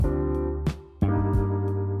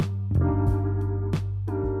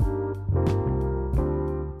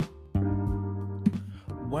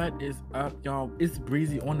What is up, y'all? It's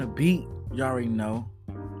Breezy on the beat. Y'all already know.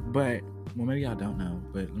 But, well, maybe y'all don't know.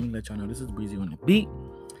 But let me let y'all know this is Breezy on the beat.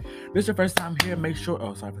 This is your first time here. Make sure.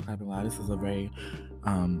 Oh, sorry for clapping loud. This is a very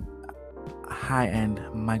high-end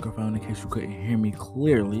microphone in case you couldn't hear me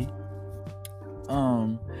clearly.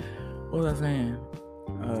 What was I saying?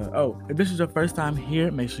 If this is your first time here,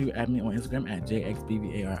 make sure you add me on Instagram at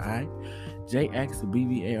JXBVARI.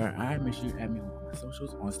 JXBVARI. Make sure you add me on my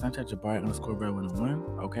socials on Snapchat,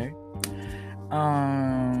 Jabari_Red101. Okay.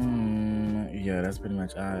 Yeah, that's pretty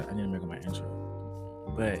much. I need to make my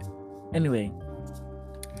intro. But anyway,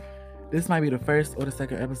 this might be the first or the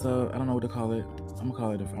second episode. I don't know what to call it. I'm gonna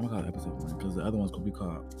call it episode 1 because the other ones could be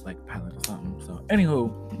called like pilot or something. So,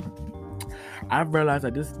 anywho, I've realized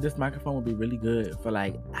that this microphone would be really good for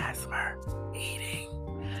like ASMR eating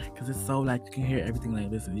because it's so like you can hear everything.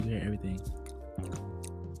 Like, listen, you can hear everything.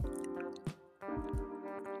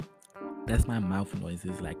 That's my mouth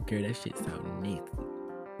noises. Like, girl, that shit sound nasty.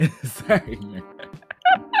 Sorry, man.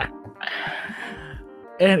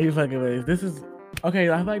 Any fucking ways, this is okay.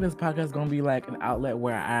 I feel like this podcast is gonna be like an outlet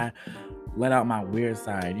where I let out my weird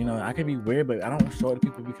side. You know, I can be weird, but I don't show it to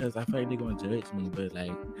people because I feel like they're gonna judge me. But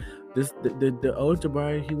like the old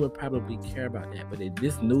Jabari, he would probably care about that. But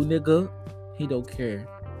this new nigga, he don't care.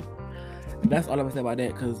 And that's all I'm gonna say about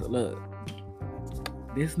that. Cause look,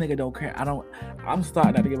 this nigga don't care. I'm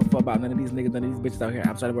starting not to give a fuck about none of these niggas, none of these bitches out here.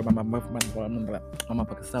 I'm trying to worry about my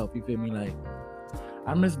fucking self. You feel me? Like,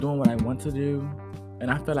 I'm just doing what I want to do. And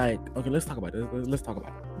I feel like, okay, let's talk about this. Let's talk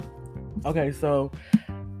about it. Okay, so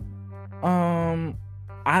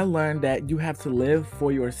I learned that you have to live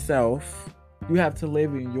for yourself. You have to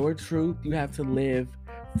live in your truth. You have to live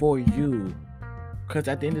for you. Because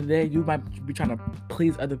at the end of the day, you might be trying to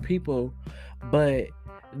please other people, but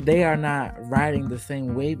they are not riding the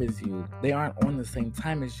same wave as you. They aren't on the same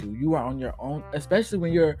time as you. You are on your own, especially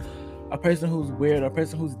when you're a person who's weird, a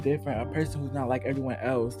person who's different, a person who's not like everyone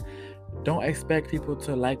else. Don't expect people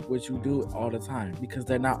to like what you do all the time because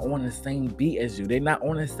they're not on the same beat as you. They're not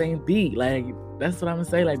on the same beat. Like, that's what I'm gonna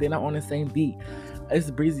say. Like, they're not on the same beat. It's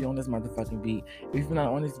Breezy on this motherfucking beat. If you're not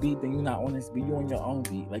on this beat, then you're not on this beat. You're on your own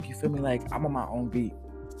beat. Like, you feel me? Like, I'm on my own beat.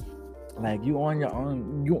 Like, you on your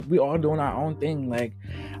own. We all doing our own thing. Like,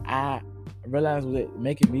 I realized with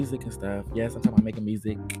making music and stuff. Yes, I'm talking about making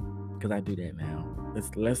music because I do that now.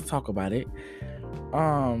 Let's talk about it.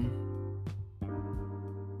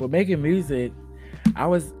 But making music,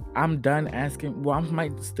 I'm done asking. Well, I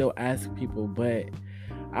might still ask people, but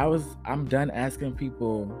I'm done asking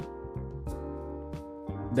people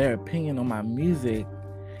their opinion on my music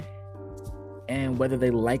and whether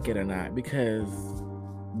they like it or not, because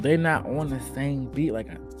they're not on the same beat. Like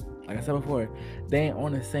I said before, they ain't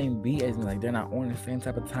on the same beat as me. Like, they're not on the same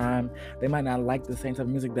type of time. They might not like the same type of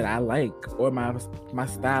music that I like, or my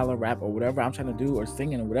style of rap, or whatever I'm trying to do, or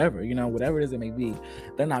singing, or whatever, you know, whatever it is it may be.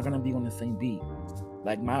 They're not gonna be on the same beat.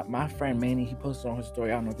 Like my friend Manny, he posted on his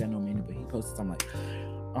story. I don't know if y'all know Manny, but he posted something like,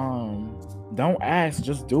 don't ask,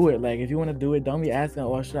 just do it. Like, if you want to do it, don't be asking,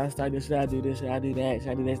 oh, should I start this? Should I do this? Should I do that?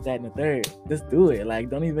 Should I do this, that, and the third? Just do it. Like,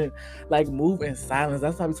 don't even like move in silence.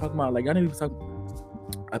 That's what we talking about. Like, y'all need to talk.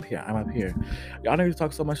 I'm up here. Y'all need to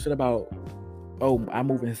talk so much shit about, oh, I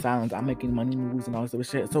move in silence, I'm making money moves and all this other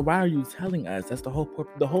shit. So why are you telling us? That's the whole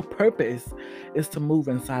purpose is to move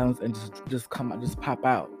in silence and just come out, just pop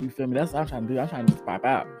out. You feel me? That's what I'm trying to do. I'm trying to just pop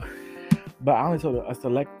out. But I only told a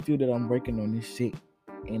select few that I'm working on this shit,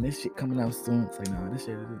 and this shit coming out soon. So no, this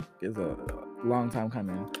shit is a long time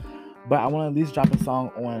coming. But I want to at least drop a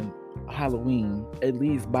song on Halloween, at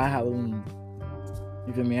least by Halloween.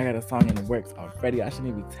 You feel me? I got a song in the works already. I shouldn't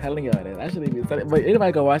even be telling y'all that. I shouldn't even tell it. But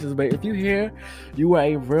anybody go watch this. But if you here, you are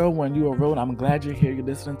a real one. You are real, and I'm glad you're here. You're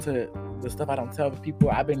listening to the stuff I don't tell people.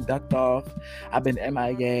 I've been ducked off. I've been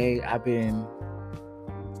MIA. I've been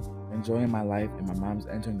enjoying my life, and my mom's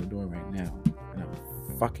entering the door right now. And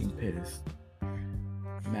I'm fucking pissed.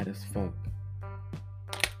 Mad as fuck.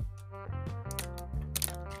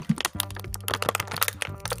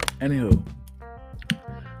 Anywho.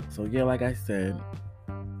 So yeah, like I said,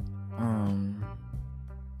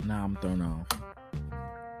 now I'm thrown off.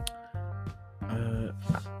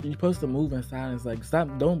 You're supposed to move in silence. Like,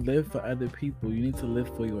 don't live for other people. You need to live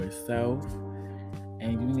for yourself,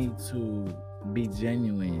 and you need to be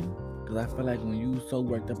genuine. Because I feel like when you so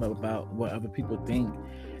worked up about what other people think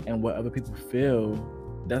and what other people feel,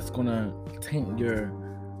 that's gonna taint your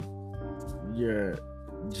what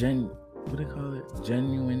do they call it?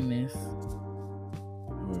 Genuineness,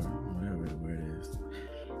 or whatever the word is.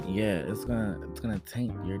 Yeah, it's gonna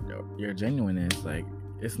taint your genuineness. Like,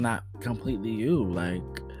 it's not completely you. Like,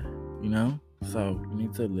 you know. So you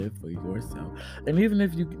need to live for yourself. And even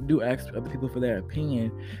if you do ask other people for their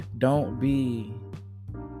opinion, don't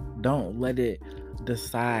let it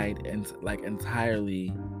decide and like entirely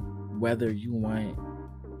whether you want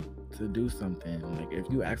to do something. Like if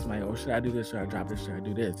you ask somebody, oh, should I do this? Should I drop this? Should I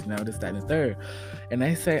do this? This, that, and the third. And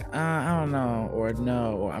they say, I don't know, or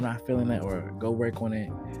no, or I'm not feeling it, or go work on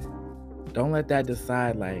it. Don't let that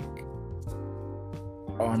decide like,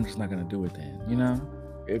 oh, I'm just not gonna do it then.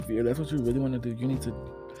 If that's what you really want to do, you need to.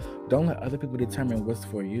 Don't let other people determine what's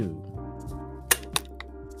for you.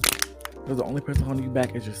 Because the only person holding you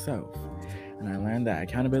back is yourself. And I learned that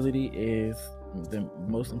accountability is the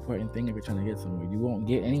most important thing if you're trying to get somewhere. You won't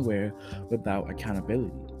get anywhere without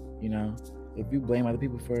accountability. If you blame other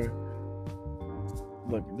people for,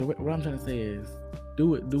 look, what I'm trying to say is, do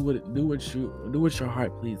what your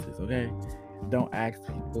heart pleases. Okay, don't ask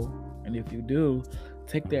people, and if you do,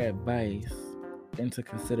 take their advice into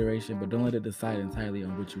consideration, but don't let it decide entirely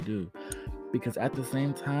on what you do, because at the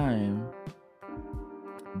same time,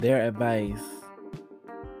 their advice.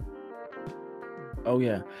 Oh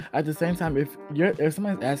yeah. At the same time, if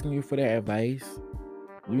somebody's asking you for their advice,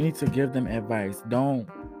 you need to give them advice. Don't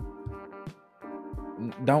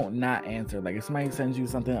not answer. Like if somebody sends you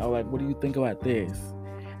something, oh, like, what do you think about this?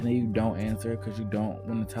 And then you don't answer because you don't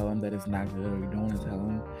want to tell them that it's not good, or you don't want to tell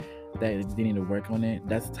them that they need to work on it.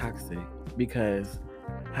 That's toxic, because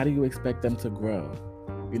how do you expect them to grow?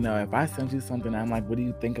 If I send you something, I'm like, what do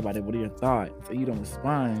you think about it? What are your thoughts? And you don't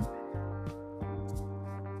respond.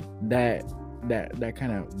 That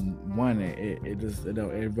kind of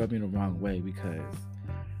it rubbed me the wrong way, because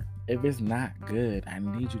if it's not good, I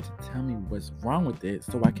need you to tell me what's wrong with it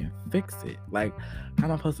so I can fix it. Like, how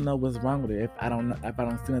am I supposed to know what's wrong with it if I don't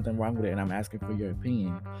see nothing wrong with it and I'm asking for your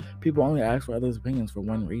opinion? People only ask for others' opinions for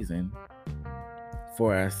one reason,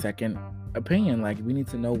 for a second opinion. Like, we need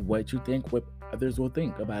to know what you think, what others will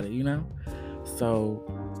think about it, So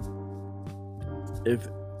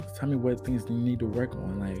tell me what things you need to work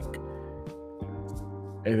on. Like,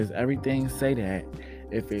 if it's everything, say that.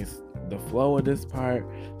 If it's the flow of this part,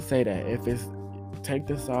 say that. If it's take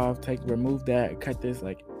this off, remove that, cut this,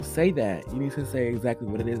 like, say that. You need to say exactly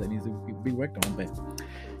what it is that needs to be worked on. But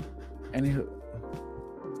anywho,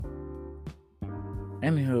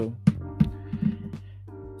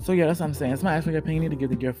 so yeah, that's what I'm saying. It's not asking your opinion. You need to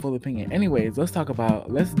give your full opinion. Anyways, let's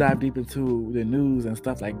dive deep into the news and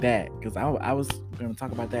stuff like that, because I was going to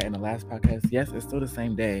talk about that in the last podcast. Yes, it's still the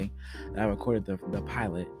same day that I recorded the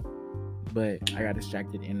pilot, but I got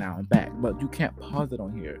distracted and now I'm back. But you can't pause it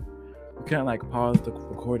on here. You can't like pause the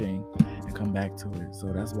recording and come back to it.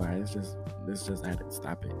 So that's why I had to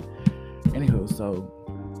stop it. Anywho, so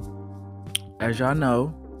as y'all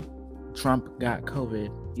know, Trump got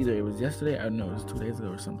COVID. Either it was yesterday or no, it was 2 days ago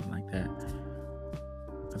or something like that.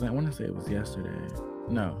 I want to say it was yesterday.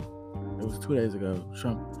 No, it was 2 days ago.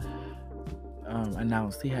 Trump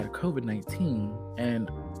announced he had COVID-19 and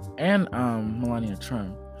Melania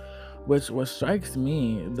Trump. What strikes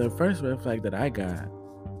me, the first red flag that I got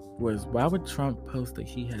was, why would Trump post that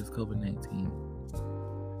he has COVID-19?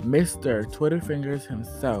 Mr. Twitter Fingers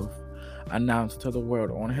himself announced to the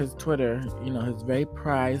world on his Twitter, his very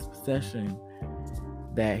prized possession,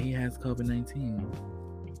 that he has COVID-19.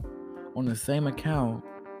 On the same account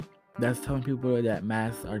that's telling people that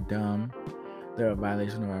masks are dumb, they're a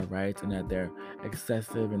violation of our rights, and that they're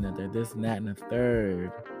excessive, and that they're this and that and the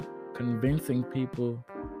third, convincing people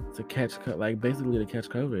to catch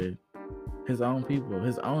COVID. His own people,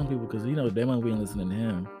 because damn well we ain't listening to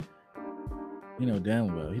him.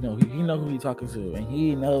 Damn well. He know who he's talking to, and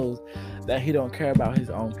he knows that he don't care about his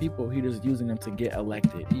own people. He just using them to get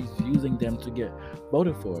elected. He's using them to get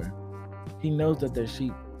voted for. He knows that they're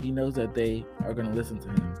sheep. He knows that they are going to listen to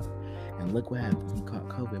him. And look what happened. He caught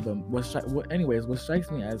COVID. But what strikes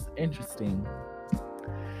me as interesting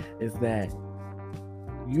is that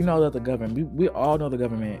that the government, we all know the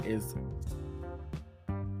government is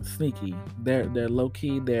sneaky. They're low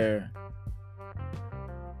key. They're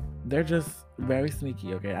just very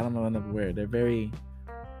sneaky, okay? I don't know another word. They're very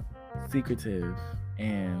secretive,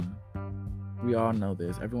 and we all know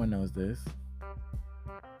this. Everyone knows this.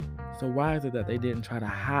 So why is it that they didn't try to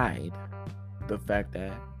hide the fact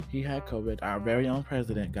that he had COVID? Our very own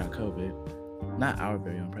president got COVID. Not our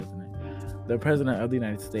very own president. The president of the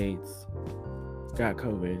United States got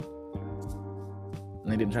COVID,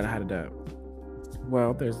 and they didn't try to hide it up.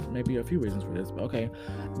 Well, there's maybe a few reasons for this, but okay.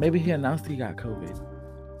 Maybe he announced he got COVID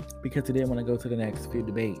because he didn't want to go to the next few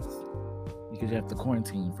debates, because you have to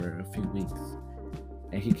quarantine for a few weeks,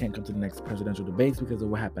 and he can't come to the next presidential debates because of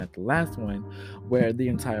what happened at the last one, where the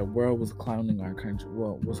entire world was clowning our country,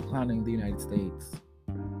 was clowning the United States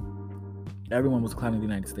everyone was clowning the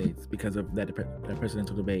United States because of that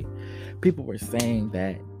presidential debate. People were saying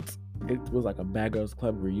that it was like a Bad Girls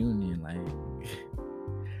Club reunion. Like,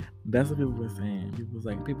 that's what people were saying.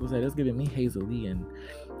 People said it's giving me Hazel Lee and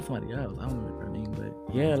somebody else. I don't know her name, but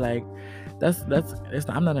yeah, like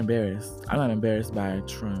I'm not embarrassed. I'm not embarrassed by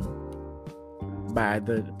Trump, by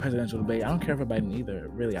the presidential debate. I don't care for Biden either.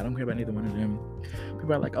 Really, I don't care about neither one of them.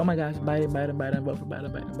 People are like, oh my gosh, Biden, vote for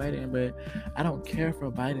Biden. But I don't care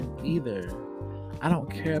for Biden either. I don't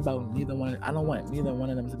care about neither one. I don't want neither one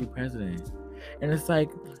of them to be president. And it's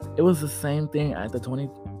like, it was the same thing at the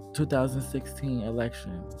 2016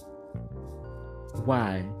 election.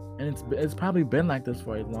 Why? And it's probably been like this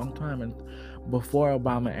for a long time, and before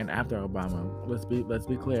Obama and after Obama. Let's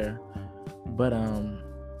be clear. But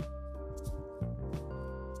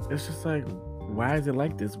it's just like, why is it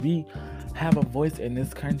like this? We have a voice in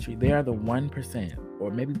this country. They are the 1%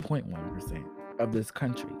 or maybe 0.1% of this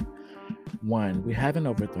country. 1, we haven't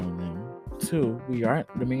overthrown them. 2, we aren't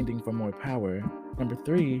demanding for more power. Number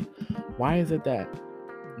 3, why is it that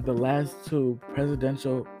the last 2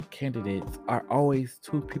 presidential candidates are always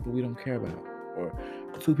 2 people we don't care about, or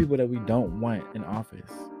 2 people that we don't want in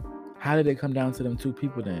office? How did it come down to them 2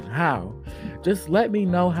 people then? How? Just let me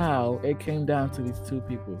know how it came down to these 2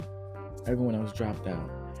 people. Everyone else dropped out.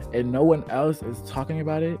 And no one else is talking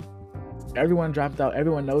about it. Everyone dropped out.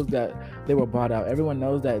 Everyone knows that they were bought out. Everyone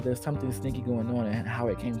knows that there's something sneaky going on and how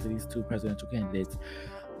it came to these 2 presidential candidates.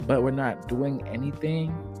 But we're not doing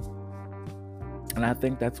anything. And I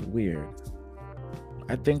think that's weird.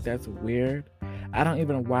 I don't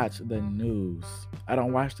even watch the news. I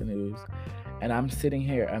don't watch the news. And I'm sitting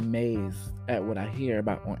here amazed at what I hear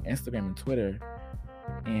about on Instagram and Twitter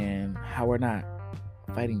and how we're not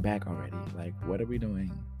fighting back already. Like, what are we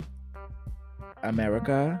doing?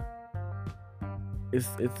 America,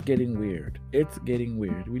 it's getting weird. It's getting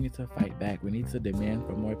weird. We need to fight back. We need to demand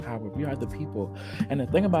for more power. We are the people. And the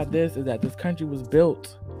thing about this is that this country was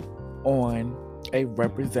built on a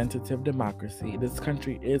representative democracy. This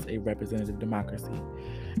country is a representative democracy.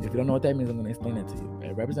 If you don't know what that means, I'm going to explain it to you.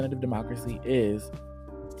 A representative democracy is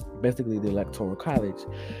basically the Electoral College.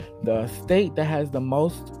 The state that has the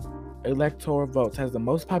most electoral votes, has the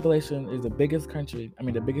most population, is the biggest state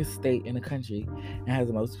in the country, and has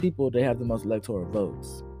the most people. They have the most electoral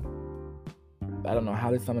votes. I don't know how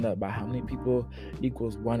they sum it up by how many people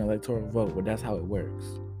equals 1 electoral vote, but that's how it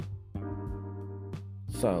works.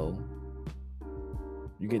 So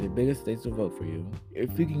you get the biggest states to vote for you.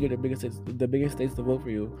 If you can get the biggest states to vote for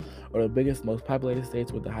you, or the biggest, most populated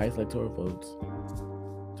states with the highest electoral votes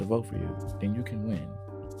to vote for you, then you can win,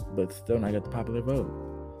 but still not get the popular vote.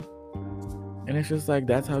 And it's just like,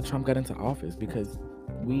 that's how Trump got into office, because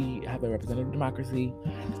we have a representative democracy.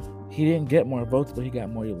 He didn't get more votes, but he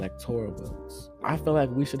got more electoral votes. I feel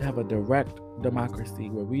like we should have a direct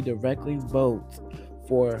democracy where we directly vote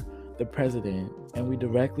for the president and we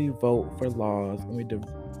directly vote for laws, and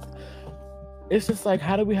it's just like,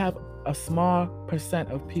 how do we have a small percent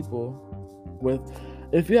of people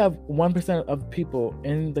if you have 1% of people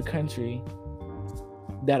in the country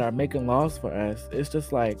that are making laws for us, it's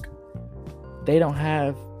just like, they don't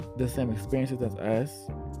have the same experiences as us.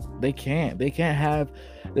 They can't have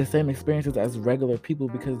the same experiences as regular people,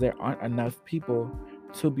 because there aren't enough people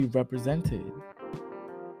to be represented.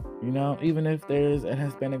 You know, even if there's a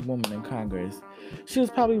Hispanic woman in Congress, she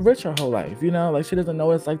was probably rich her whole life, you know, like she doesn't know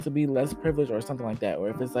what it's like to be less privileged or something like that. Or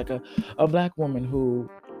if it's like a black woman who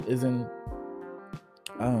is in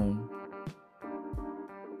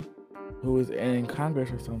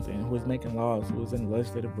Congress or something, who is making laws, who is in the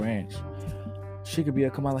legislative branch, she could be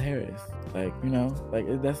a Kamala Harris. Like, you know, like,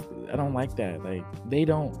 I don't like that. Like,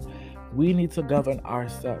 we need to govern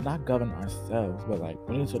ourselves, not govern ourselves, but like,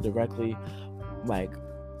 we need to directly, like,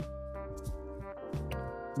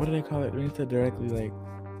 what do they call it? We need to directly, like,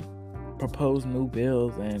 propose new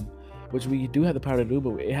bills, and which we do have the power to do,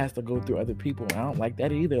 but it has to go through other people. And I don't like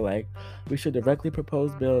that either. Like, we should directly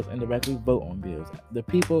propose bills and directly vote on bills. The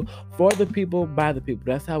people, for the people, by the people.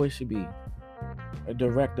 That's how it should be. A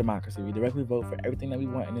direct democracy. We directly vote for everything that we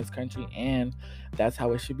want in this country, and that's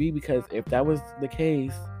how it should be, because if that was the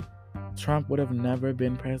case, Trump would have never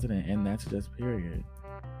been president, and that's just period.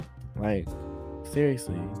 Like,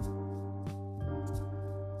 seriously.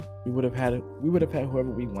 We would have had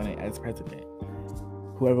whoever we wanted as president.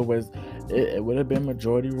 Whoever was, it would have been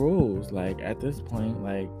majority rules. Like, at this point,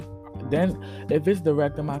 like, then if it's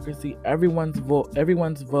direct democracy, everyone's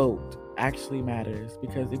vote actually matters,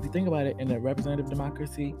 because if you think about it, in a representative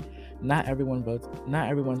democracy, not everyone's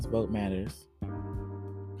vote matters,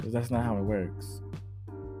 because that's not how it works.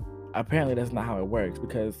 apparently that's not how it works,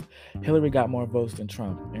 because Hillary got more votes than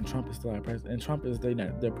Trump, and Trump is still our president, and Trump is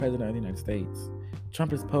the president of the United States.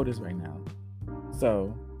 Trump is POTUS right now.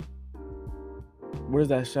 So where does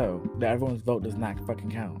that show? That everyone's vote does not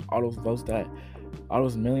fucking count. All those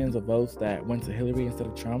millions of votes that went to Hillary instead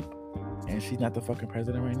of Trump, and she's not the fucking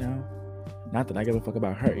president right now. Not that I give a fuck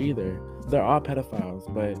about her either. They're all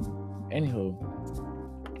pedophiles, but anywho,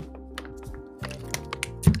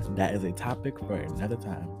 that is a topic for another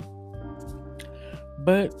time.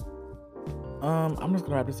 But I'm just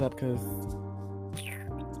gonna wrap this up because,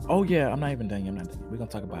 oh yeah, I'm not even done yet. We're gonna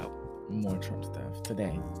talk about more Trump stuff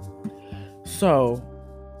today. So,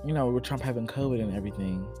 with Trump having COVID and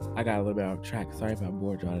everything, I got a little bit off track. Sorry if I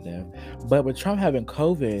bored y'all to death. But with Trump having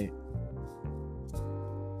COVID,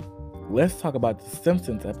 let's talk about the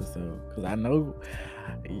Simpsons episode. Because I know,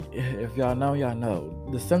 if y'all know, y'all know.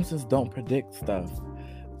 The Simpsons don't predict stuff.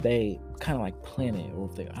 They kind of like plan it. Or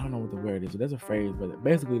I don't know what the word is. But there's a phrase, but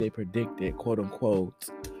basically they predict it, quote unquote.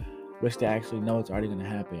 Which they actually know it's already going to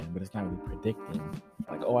happen. But it's not really predicting.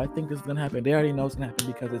 Like, oh, I think this is going to happen. They already know it's going to happen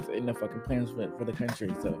because it's in the fucking plans for the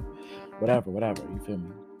country. So, whatever, you feel me?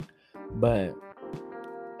 But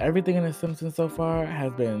everything in The Simpsons so far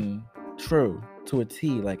has been true to a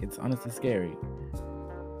T. Like, it's honestly scary.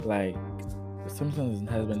 Like, The Simpsons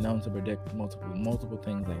has been known to predict multiple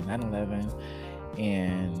things, like 9/11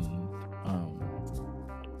 and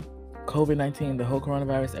COVID-19, the whole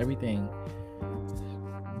coronavirus, everything.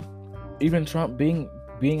 Even Trump being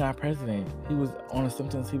our president, he was on The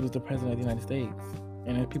Simpsons. He was the president of the United States,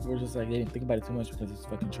 and then people were just like, they didn't think about it too much because it's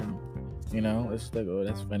fucking Trump. It's just like, oh,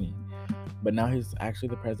 that's funny. But now he's actually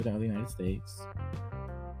the president of the United States,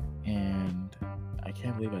 and I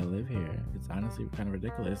can't believe I live here. It's honestly kind of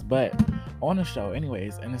ridiculous. But on the show,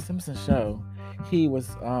 anyways, in the Simpsons show, he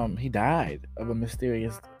died of a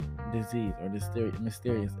mysterious disease or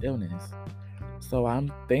mysterious illness. So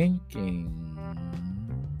I'm thinking,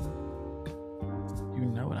 you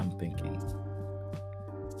know what I'm thinking.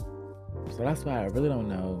 So that's why I really don't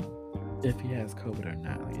know if he has COVID or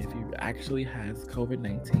not. Like, if he actually has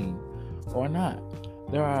COVID-19 or not.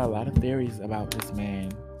 There are a lot of theories about this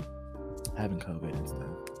man having COVID and stuff.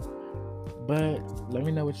 But let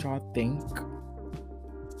me know what y'all think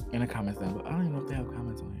in the comments down below. I don't even know if they have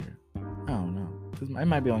comments on here. I don't know. It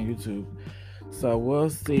might be on YouTube. So we'll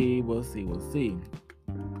see.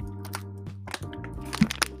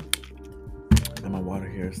 Got my water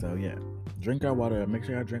here, so yeah. Drink our water. Make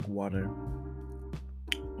sure y'all drink water.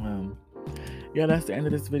 Yeah, that's the end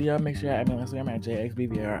of this video. Make sure y'all add me on Instagram at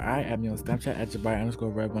JXBVRI. Add me on Snapchat at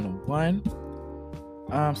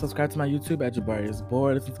Jabari_Rev101. Subscribe to my YouTube at Jabari is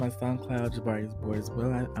Bored. Listen to my SoundCloud, Jabari is Bored as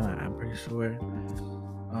well. I'm pretty sure.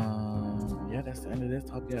 Yeah, that's the end of this.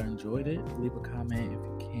 Hope y'all enjoyed it. Leave a comment if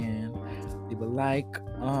you can. Leave a like.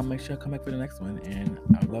 Make sure you come back for the next one. And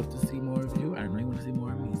I'd love to see more of you. I really want to see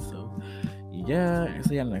more of me. So, yeah, and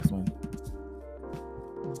see you on the next one.